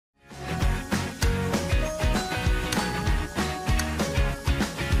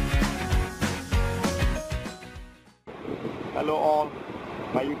Hello all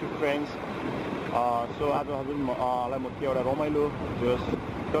my YouTube friends. So आज हजुरलाई म के एउटा रमाइलो जस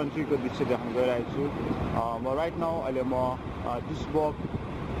कन्ट्रीको दृश्य देखाउन गइरहेको छु। म राइट नाउ अहिले म डिस्बर्ग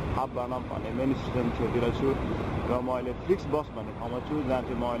Amsterdam भन्ने मेन स्टेसन छेउतिर छु र म अहिले फ्लिक्स बस भन्ने ठाउँमा छु जहाँ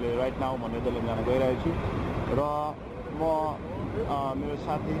चाहिँ म अहिले राइट नाउ म नेदरल्यान्ड जान गइरहेको छु र म मेरो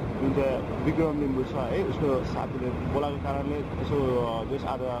साथी जुन चाहिँ विक्रम लिम्बू छ है उसको साथीले बोलाएको कारणले यसो जस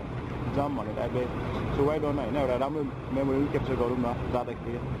आज जाम भन्ने टाइपले सो वाइ डोन्ट होइन एउटा राम्रो मेमोरी क्याप्चर गरौँ न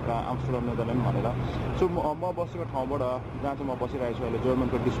जाँदाखेरि आम्स्टरडम नेदरल्यान्ड भनेर। सो म बसेको ठाउँबाट जहाँ चाहिँ म बसिरहेको छु अहिले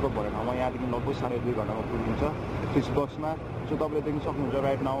जर्मनको डिस्बर्ग भन्ने ठाउँमा यहाँदेखि लगभग 2.5 घन्टामा पुगिन्छ फ्लिक्स बसमा। सो तपाईँले देख्न सक्नुहुन्छ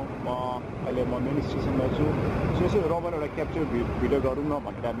राइट नाउ अहिले म मेन स्टेसनमा छु। सो यसो रमाइलो एउटा क्याप्चर भिडियो गरौँ न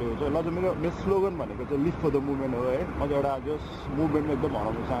भन्ने टाइपले हुन्छ। ल मेरो स्लोगन भनेको चाहिँ लिभ फर द मुभमेन्ट हो है। म चाहिँ एउटा जस मुभमेन्टमा एकदम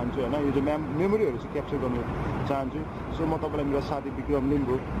हराउन चाहन्छु होइन, यो चाहिँ मेमोरीहरू चाहिँ क्याप्चर गर्नु चाहन्छु। सो म तपाईँलाई मेरो साथी विक्रम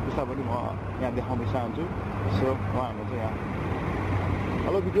लिम्बू उसलाई पनि म यहाँ देखाउन चाहन्छु। सो उहाँ हुनुहुन्छ यहाँ।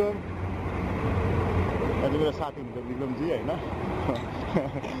 हेलो विक्रम, यहाँ चाहिँ मेरो साथी हुनुहुन्छ विक्रमजी होइन,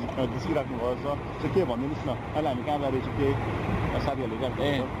 घिसिराख्नु भएको छ। सो के भनिदिनुहोस् न, अहिले हामी कहाँ जाँदैछौँ के साथीहरूले जान्छ?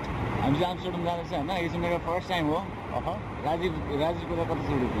 हामी चाहिँ आम्स्टरडम जाँदैछ होइन, यो चाहिँ मेरो फर्स्ट टाइम हो। राजीवको त कति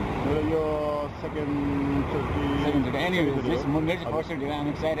चोटि थियो? मेरो यो सेकेन्डचोटि। एनिवेज मेरो चाहिँ फर्स्ट चोटि हो। आम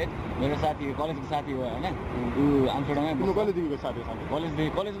एक्साइटेड। मेरो साथी हो, कलेजको साथी हो होइन, ऊ आम्स्टरडममै बस्छ। कहिलेदेखिको साथी हो?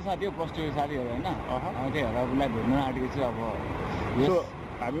 कलेजको साथी हो, प्लस 2 साथीहरू होइन। त्यही भएर उसलाई भेट्न आँटेको छु अब।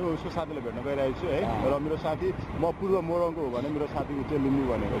 हामी उसको साथीलाई भेट्न गइरहेको छु है। र मेरो साथी म पूर्व मोरङको हो भने मेरो साथीको चाहिँ लिम्बू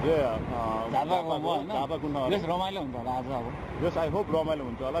भनेको चाहिँ रमाइलो हुन्छ होला आज। अब यस आई होप रमाइलो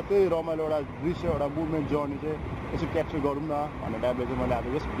हुन्छ होला। त्यही रमाइलो एउटा दृश्य एउटा मुभमेन्ट जर्नी चाहिँ यसो क्याप्चर गरौँ न भन्ने टाइपले चाहिँ मैले आज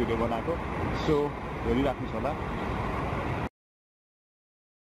यस भिडियो बनाएको। सो हेरिराख्नुहोस् होला।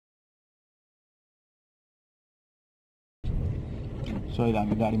 सो अहिले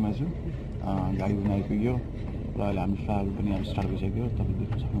हामी गाडीमा छु, गाडी पनि आइपुग्यो र अहिले हामी ट्राभल पनि अब स्टार्ट भइसक्यो, तपाईँ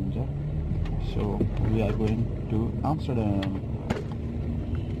देख्न सक्नुहुन्छ। So we are going to आम्स्टरडम।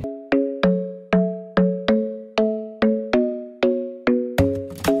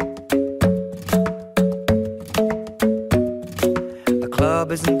 The club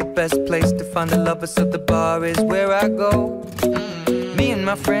isn't the best place to find the lovers, so the bar is where I go. Me and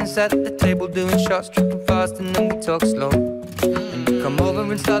my friends at the table doing shots, tripping fast, and then we talk slow. Come over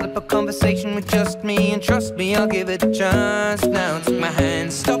and start up a conversation with just me, and trust me, I'll give it a chance. Now take my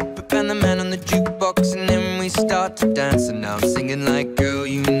hand, stop it, and the man on the jukebox, and then we start to dance. And now I'm singing like, girl,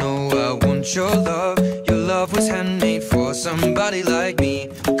 you know I want your love. Your love was handmade for somebody like me.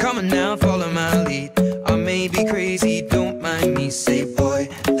 Come on now, follow my lead. I may be crazy, don't mind me. Say, boy,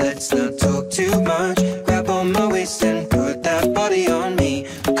 let's not talk too much. Grab on my waist and put that body on me.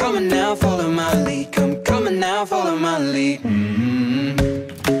 Come on now, follow my lead. Come on now, follow my lead.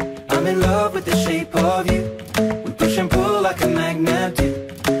 I'm in love with the shape of you. We push and pull like a magnet do.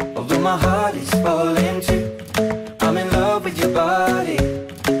 Although my heart is falling too. I'm in love with your body.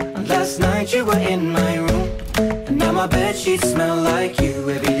 And last night you were in my room, and now my bedsheets smell like you.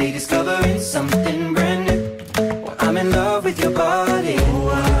 Every day discovering something brand new. Well, I'm in love with your body.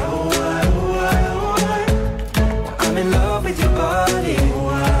 I'm in love with your body.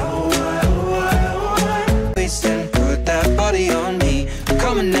 Waist and put that body on me.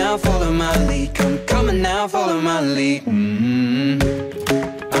 Come on now, follow my lead. Come on now, follow my lead.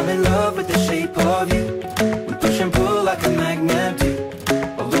 I'm in love with the shape of you. We push and pull like a magnet do.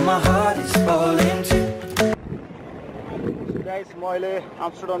 Although my heart is falling too. Guys म अहिले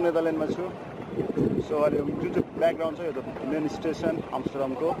आम्स्टरडम नेदरल्यान्डमा छु। So अहिले जुन चाहिँ background छ यो त main station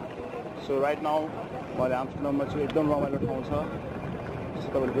आम्स्टरडमको। So right now म अहिले आम्स्टरडममा छु। एकदम रमाइलो ठाउँ छ, जस्तो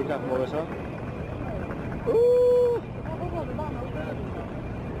तपाईँले देखिराख्नु भएको छ।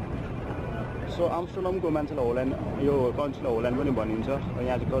 सो आम्स्टरडमको मान्छेलाई होल्यान्ड, यो कन्ट्रीलाई होल्यान्ड पनि भनिन्छ।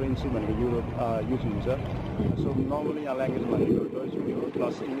 यहाँ चाहिँ करेन्सी भनेको युरो युज हुन्छ। सो नर्मली यहाँ ल्याङ्ग्वेज भनेको डच पनि हो,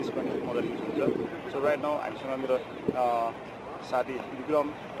 प्लस इङ्ग्लिस पनि मजाले युज हुन्छ। सो राइट नाउ हामीसँग मेरो साथी विक्रम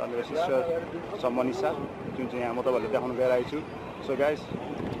र मेरो सिस्टर छ मनिषा, जुन चाहिँ यहाँ म तपाईँहरूले देखाउन गइरहेको छु। सो गाइस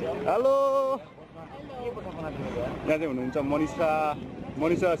हेलो, यहाँ चाहिँ हुनुहुन्छ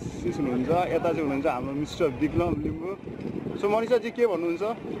मनिषा सिस हुनुहुन्छ, यता चाहिँ हुनुहुन्छ हाम्रो मिस्टर विक्रम लिम्बू। सो मनिषाजी के भन्नुहुन्छ?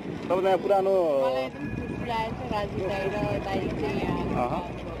 तपाईँ यहाँ पुरानो राजीव राई र दाइ चाहिँ यहाँ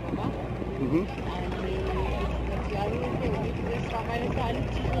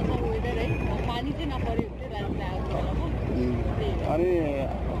अनि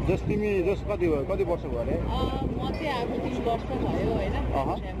जस तिमी जस कति वर्ष भयो अरे? म चाहिँ अब 3 वर्ष भयो होइन।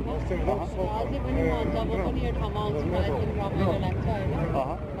 अझै पनि म जब पनि यो ठाउँमा आउँछु मलाई पनि रमाइलो लाग्छ होइन।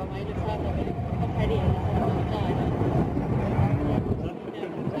 रमाइलो छ, तपाईँले पछाडि हेर्न सक्नुहुन्छ होइन।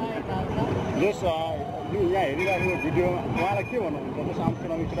 जस यहाँ हेरिरहेको भिडियोमा उहाँलाई के भन्नुहुन्छ जस्तो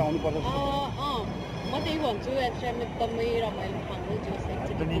आम्स्टर्डम एकचोटि आउनुपर्छ म त्यही भन्छु एम्स्टर्डम एकदमै रमाइलो ठाउँ हो जो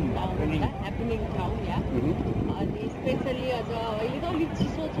ह्यापनिङ ठाउँ यहाँ अनि स्पेसली अझ अहिले त अलिक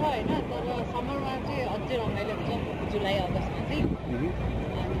चिसो छ होइन तर समरमा चाहिँ अझै रमाइलो हुन्छ जुलाई अगस्तमा चाहिँ अनि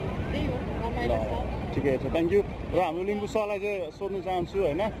त्यही हो रमाइलो छ ठिकै छ थ्याङ्क यू र हाम्रो लिम्बू सरलाई चाहिँ सोध्न चाहन्छु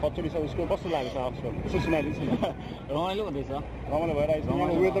होइन कचोडी छ उसको कस्तो लागेको छ आम्स्टर्डम यसो सुनाइदिन्छु न रमाइलो हुँदैछ रमाइलो भइरहेको छ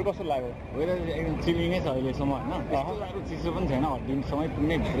यहाँको वेदर कस्तो लाग्यो वेदर एकदम चिलिङै छ अहिलेसम्म होइन त्यस्तो साह्रो चिसो पनि छैन दिनसम्म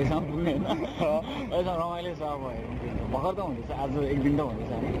पुग्ने भित्रैसम्म पुग्ने होइन अहिलेसम्म रमाइलो छ अब भर्खर त हुँदैछ आज एक दिन त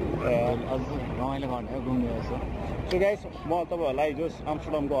हुँदैछ होइन अझ रमाइलो गर्ने घुम्ने जस्तो सो गाइस म तपाईँहरूलाई जस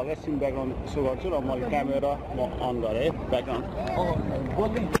आम्स्टर्डमको हल्का सिन ब्याकग्राउन्ड सो गर्छु र मैले क्यामेरा म अन गरेँ है background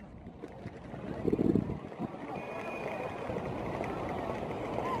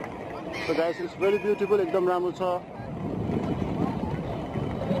So guys, it's very beautiful, एकदम राम्रो छ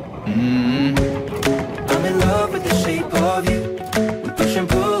I'm in love with the shape of you. We push and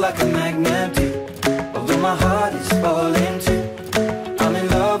pull like a magnet do. Although my heart is falling too. I'm in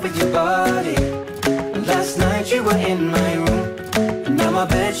love with your body. Last night you were in my room, and now my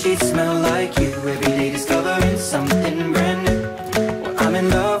bedsheets smell like you. Every day discovering something brand new. I'm in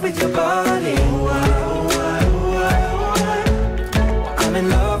love with your body. I'm in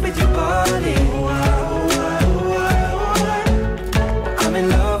love with your body. I'm in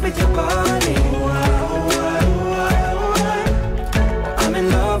love with your body. I'm in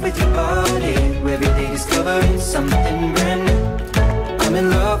love with your body. Every day discovering something brand new. I'm in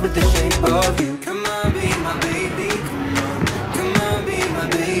love with the shape of you. Come on, be my baby. Come on, come on, be my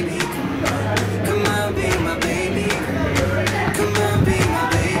baby. Come on, come on, be my baby. Come on, be my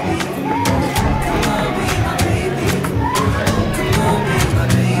baby. Come on, be my baby. Come on, be my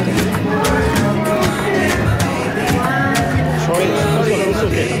baby. Come on, be my baby. Sorry, it's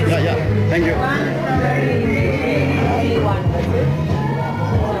okay. Yeah, thank you.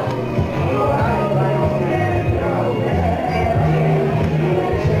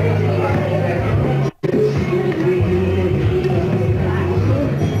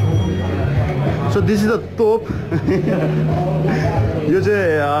 So this is the top. यो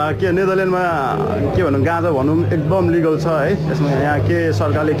चाहिँ के नेदरल्यान्डमा के भनौँ गाँजा भनौँ एकदम legal छ है यसमा यहाँ के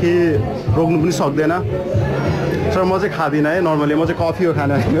सरकारले के रोक्नु पनि सक्दैन सर म चाहिँ खादिनँ है नर्मली म चाहिँ कफी हो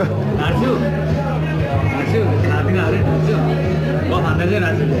खाना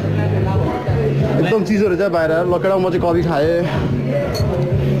एकदम चिजहरू चाहिँ बाहिर लकेर म चाहिँ कफी खाएँ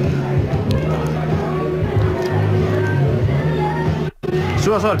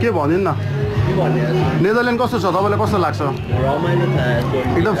सुवा सर के भनिन् न नेदरल्यान्ड कस्तो छ तपाईलाई कस्तो लाग्छ रमाइलो छ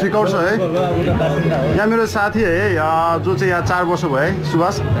एकदम फ्रिकआउट छ है यहाँ मेरो साथी है जो चाहिँ यहाँ 4 वर्ष भयो है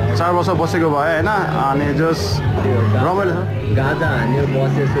सुभाष 4 वर्ष बसेको भयो हैन अनि जस रमाइलो छ गाजा हान्यो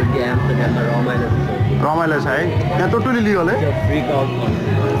बसेको कि एम्स्टर्डममा रमाइलो छ है यहाँ टोटली लिगल है फ्रिकआउट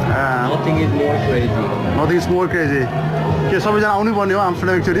नथिङ इज मोर क्रेजी के सबैजना आउनु पर्ने हो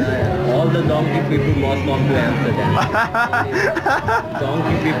Amsterdam actually all the donkey people must come to Amsterdam.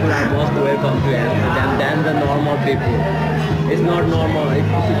 Donkey people are most welcome to Amsterdam than the normal people. It's not normal.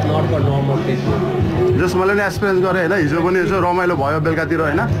 It's not for normal people. Just मैले नि experience गरे हैन हिजो पनि यसो रमाइलो भयो बेलुकातिर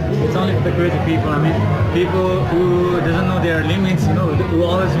हैन It's only for the crazy people. I mean, people who doesn't know their limits, you know, who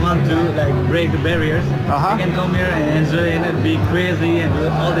always want to like break the barriers. They can come here and enjoy and be crazy and do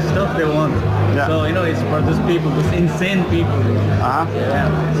all the stuff they want. Yeah. So you know, it's for those people, those insane people. Yeah.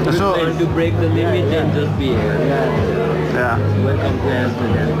 So to break the limit and just be here. Yeah. Welcome to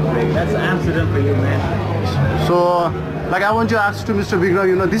Amsterdam. That's Amsterdam for you, man. So like I want to ask to Mr. Vigna,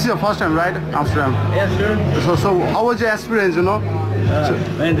 you know, this is your first time, right? Amsterdam. Yeah, sure. So how was your experience, you know?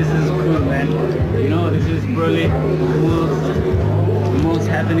 Man, this is cool, man. You know, this is probably the most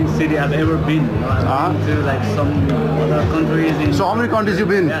happening city I've ever been. I've been to like some other countries. So how many countries you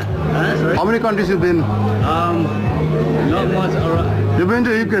been? Yeah. Sorry? How many countries you been? Not much. You've been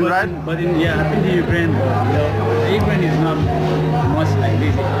to Ukraine, right? But I've been to Ukraine. But, you know, Ukraine is not much like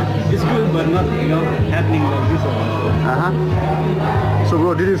this. It's good, but not, you know, happening like this. So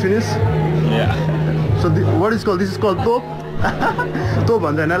bro, did you finish? Yeah. So what is called? This is called top. Top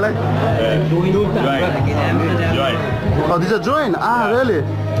bhन्छ हैनलाई? Join. Oh, this is a join. Really?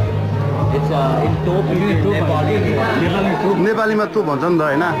 It's in top in Nepali. नेपालीमा top भन्छ नि त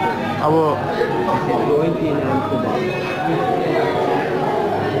हैन? अब Going in Amsterdam.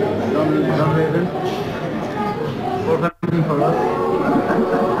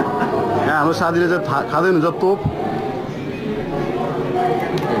 यहाँ हाम्रो साथीले चाहिँ खाँदै हुनुहुन्छ तोप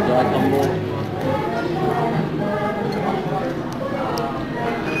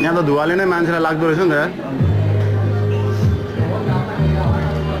यहाँ त धुवाले नै मान्छेलाई लाग्दो रहेछ नि त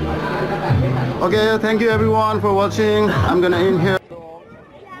Okay, thank you everyone for watching. I'm gonna end here.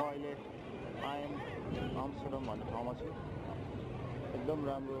 Amsterdam भन्ने ठाउँमा छु एकदम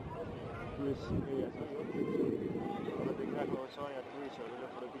राम्रो टुरिस्ट एरिया छ यो देखिरहेको छ यहाँ टुरिस्टहरूले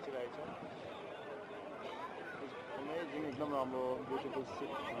फोटो खिचिरहेको छ अमेजिङ एकदम राम्रो ब्युटिफुल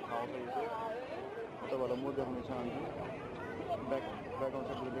ठाउँ छ यो चाहिँ तपाईँहरूलाई म देखाउन चाहन्छु ब्याकग्राउन्ड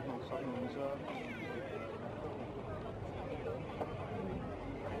सबैले देख्न सक्नुहुन्छ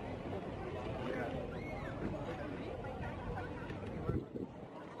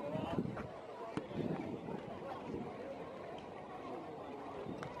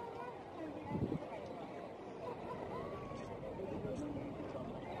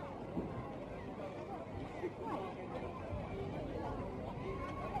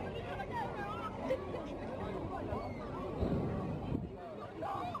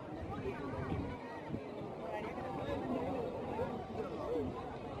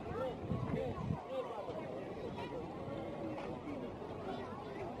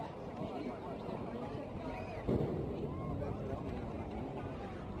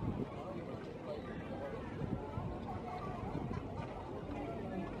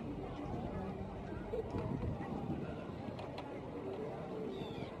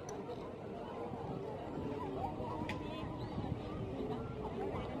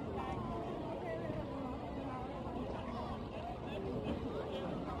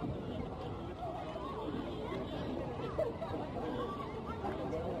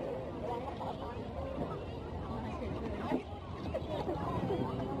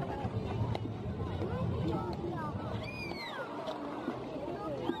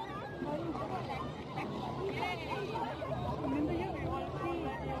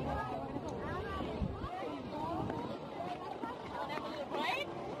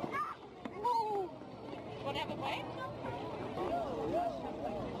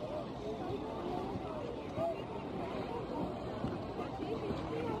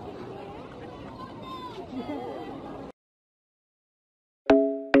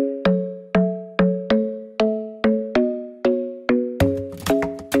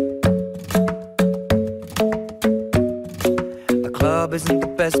Isn't the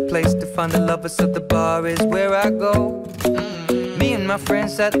best place to find the lovers, so the bar is where I go. Me and my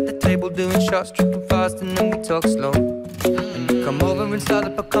friends sat at the table doing shots, tripping fast, and then we talk slow. And you come over and start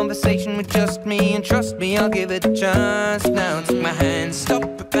up a conversation with just me, and trust me, I'll give it a chance. Now take my hand, stop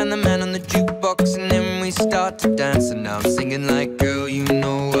it, and the man on the jukebox, and then we start to dance. And now I'm singing like, girl, you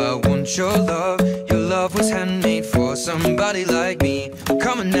know I want your love. Your love was handmade for somebody like me.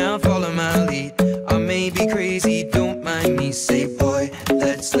 Come on now, follow my lead. I may be crazy, don't mind me. Say, boy,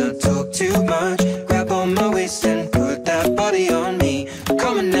 let's not talk too much. Grab on my waist and put that body on me.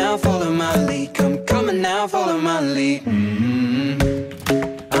 Come on now, follow my lead. Come on now, follow my lead.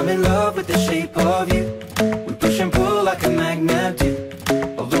 I'm in love with the shape of you. We push and pull like a magnet do.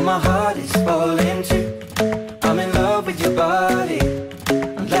 Although my heart is falling too. I'm in love with your body.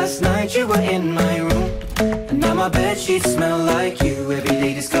 And last night you were in my room, and now my bedsheets smell like you. Every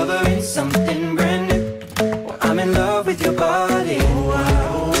day discovering something brand new. Well, I'm in love with your body.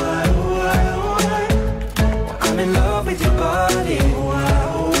 I'm in love with your body.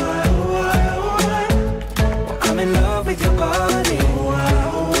 I'm in love with your body.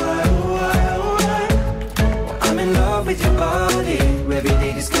 I'm in love with your body. Every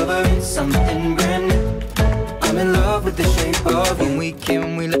day discovering something brand new. I'm in love with the shape of you. When we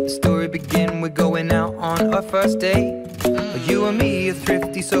came, we let the story begin. We're going out on our first date. You and me are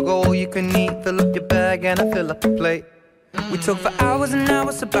thrifty, so go all you can eat. Fill up your bag and I fill up the plate. We talk for hours and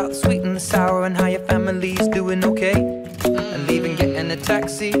hours about the sweet and the sour, and how your family's doing okay. And leaving, getting a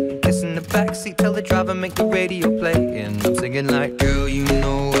taxi, kissing the backseat, tell the driver make the radio play. And I'm singing like, girl, you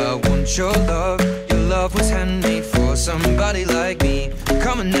know I want your love. Your love was handmade for somebody like me.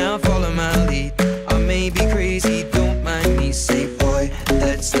 Come on now, follow my lead. I may be crazy, don't mind me. Say, boy,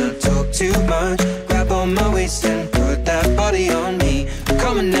 let's not talk too much. Grab on my waist and put that body on me.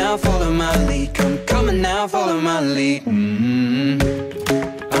 Come on now, follow my lead. Come on now, follow my lead. I'm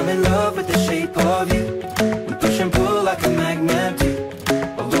in love with the shape of you. We push and pull like a magnet do.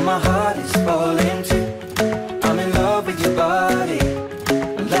 Although my heart is falling too. I'm in love with your body.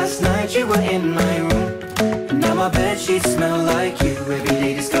 And last night you were in my room, and now my bedsheets smell like you. Every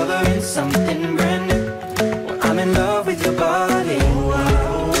day discovering something brand new. Well, I'm in love with your body.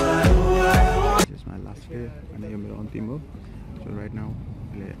 This is my last day, and I am on Timo. So right now,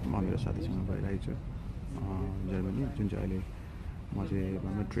 I'm मेरो साथीसँग गइरहेको छु Germany, जुन चाहिँ अहिले म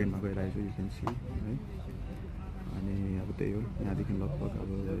चाहिँ ट्रेनमा गइरहेको छु. यु क्यान सी है. अनि अब त्यही हो, यहाँदेखि लगभग अब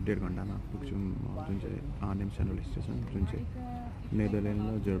 1.5 घन्टामा पुग्छु जुन चाहिँ आर्नेम सेन्ट्रल स्टेसन, जुन चाहिँ नेदरल्यान्ड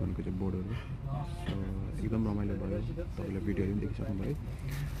र जर्मनको चाहिँ बोर्डर हो। सो एकदम रमाइलो भयो, तपाईँले भिडियोहरू पनि देखिसक्नुभयो।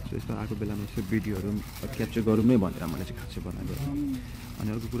 सो यस्तो आएको बेलामा यस्तो भिडियोहरू क्याप्चर गरौँ नै भनेर मैले चाहिँ खासै बनाएको। अनि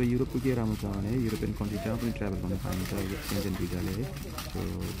अर्को कुरा युरोपको के राम्रो छ भने युरोपियन कन्ट्री जहाँ पनि ट्राभल गर्न पाइन्छ सेन्जेन भिजाले है। सो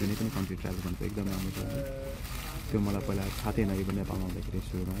जुनै पनि कन्ट्री ट्राभल गर्नु एकदम राम्रो छ। त्यो मलाई पहिला थाहा थिएन, यो नेपालमा आउँदाखेरि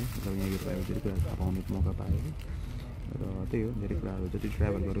सुरुमा है, जब यहाँ युरोप आएर धेरै कुरा थाहा पाउने मौका पाएँ। र त्यही हो, धेरै कुराहरू जति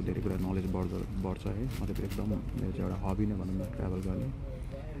ट्राभल गरौँ धेरै कुरा नलेज बढ्छ है। मतलब एकदम मेरो चाहिँ एउटा हबी नै भनौँ न ट्राभल गर्ने।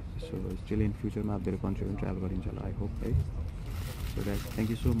 सो स्टिल इन फ्युचरमा धेरै कन्ट्रीहरू पनि ट्राभल गरिन्छ होला आई होप है। So guys thank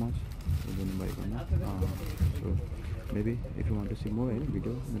you so much बोल्नुभएकोमा। So maybe if you want to see more है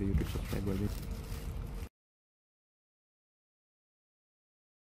भिडियो मेरो युट्युब सब्सक्राइब गरिदिनु।